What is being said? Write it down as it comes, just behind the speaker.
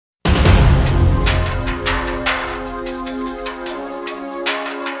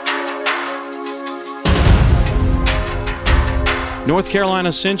North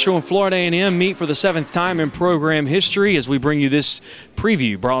Carolina Central and Florida A&M meet for the 7th time in program history as we bring you this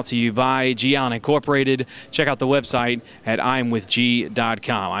preview brought to you by G. Allen Incorporated. Check out the website at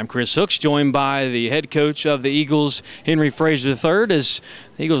imwithg.com. I'm Chris Hooks, joined by the head coach of the Eagles, Henry Frazier III, as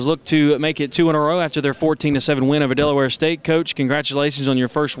the Eagles look to make it 2 in a row after their 14-7 win over Delaware State. Coach, congratulations on your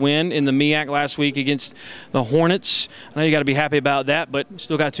first win in the MEAC last week against the Hornets. I know you got to be happy about that, but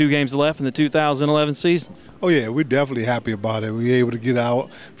still got 2 games left in the 2011 season. Oh, yeah, we're definitely happy about it. We were able to get our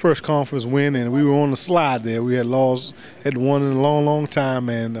first conference win, and we were on the slide there. We had won in a long, long time,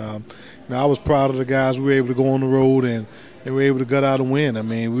 and I was proud of the guys. We were able to go on the road, and they were able to gut out a win. I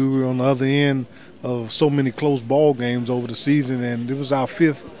mean, we were on the other end of so many close ball games over the season, and it was our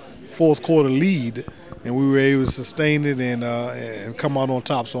fourth quarter lead, and we were able to sustain it and come out on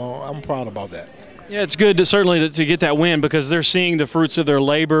top. So I'm proud about that. Yeah, it's good certainly to get that win because they're seeing the fruits of their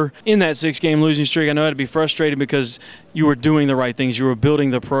labor in that 6-game losing streak. I know it'd be frustrating because you were doing the right things. You were building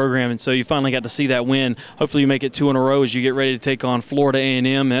the program, and so you finally got to see that win. Hopefully you make it 2 in a row as you get ready to take on Florida A&M.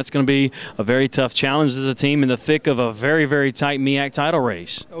 And that's going to be a very tough challenge as a team in the thick of a very, very tight MEAC title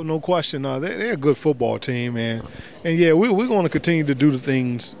race. Oh, no question. They're a good football team, and yeah, we're going to continue to do the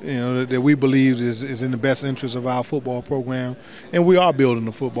things that we believe is in the best interest of our football program, and we are building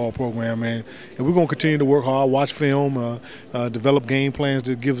the football program, and we're going to continue to work hard, watch film, develop game plans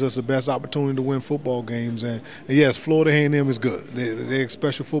that gives us the best opportunity to win football games. And yes, Florida A&M is good. They're a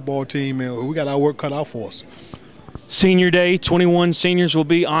special football team, and we got our work cut out for us. Senior Day, 21 seniors will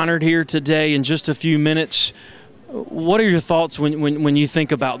be honored here today in just a few minutes. What are your thoughts when you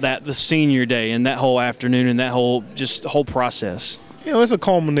think about that, the Senior Day, and that whole afternoon and that whole process? It's a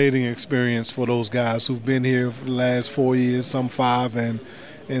culminating experience for those guys who've been here for the last 4 years, some 5, and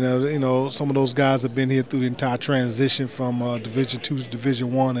some of those guys have been here through the entire transition from Division II to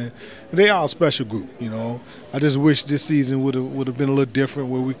Division I, and they are a special group. I just wish this season would have been a little different,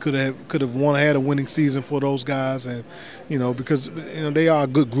 where we could have had a winning season for those guys, and because they are a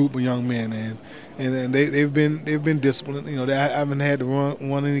good group of young men, and they've been disciplined. They haven't had to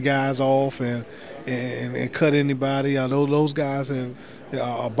run any guys off and cut anybody. I know those guys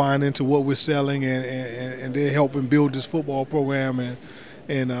are buying into what we're selling, and they're helping build this football program,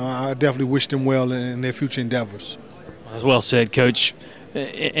 and I definitely wish them well in their future endeavors. Well said, Coach.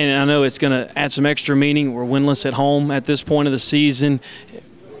 And I know it's going to add some extra meaning. We're winless at home at this point of the season.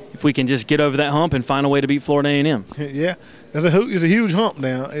 If we can just get over that hump and find a way to beat Florida A&M. Yeah, it's a huge hump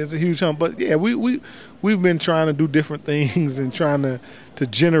now. It's a huge hump. But, yeah, we've been trying to do different things and trying to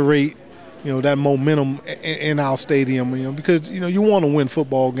generate that momentum in our stadium, because you want to win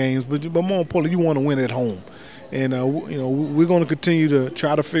football games, but more importantly, you want to win at home. And we're going to continue to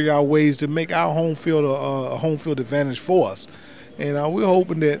try to figure out ways to make our home field a home field advantage for us. And we're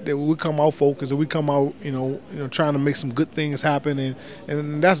hoping that we come out focused, and we come out trying to make some good things happen.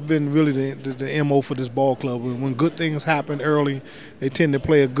 And that's been really the MO for this ball club. When good things happen early, they tend to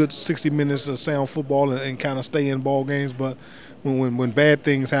play a good 60 minutes of sound football and kind of stay in ball games. But when bad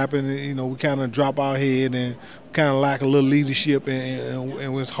things happen, we kind of drop our head and kind of lack a little leadership, and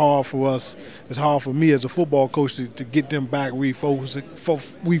it's hard for us. It's hard for me as a football coach to get them back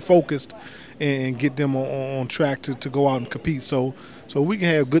refocused and get them on track to go out and compete. So we can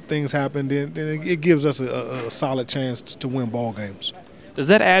have good things happen, then it gives us a solid chance to win ball games. Does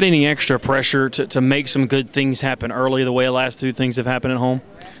that add any extra pressure to make some good things happen early, the way the last 2 things have happened at home?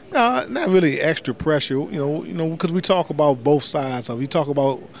 No, not really extra pressure, because we talk about both sides. So we talk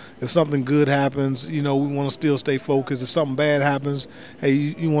about if something good happens, we want to still stay focused. If something bad happens, hey,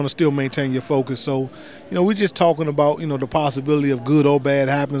 you want to still maintain your focus. So, we're just talking about, the possibility of good or bad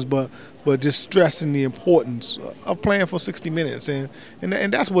happens, but just stressing the importance of playing for 60 minutes. And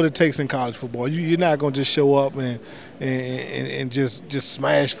that's what it takes in college football. You're not going to just show up and just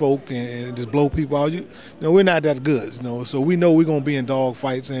smash folk and just blow people out. We're not that good, So we know we're going to be in dog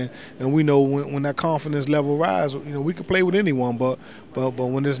fights, and we know when that confidence level rises, we can play with anyone, but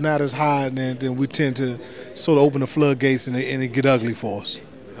when it's not as high, then we tend to sort of open the floodgates and it get ugly for us.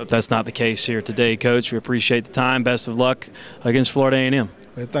 Hope that's not the case here today, Coach. We appreciate the time. Best of luck against Florida A&M.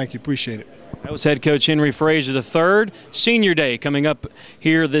 Thank you. Appreciate it. That was head coach Henry Frazier III. Senior Day coming up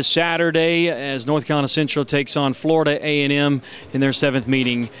here this Saturday as North Carolina Central takes on Florida A&M in their 7th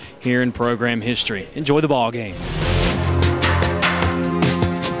meeting here in program history. Enjoy the ball game.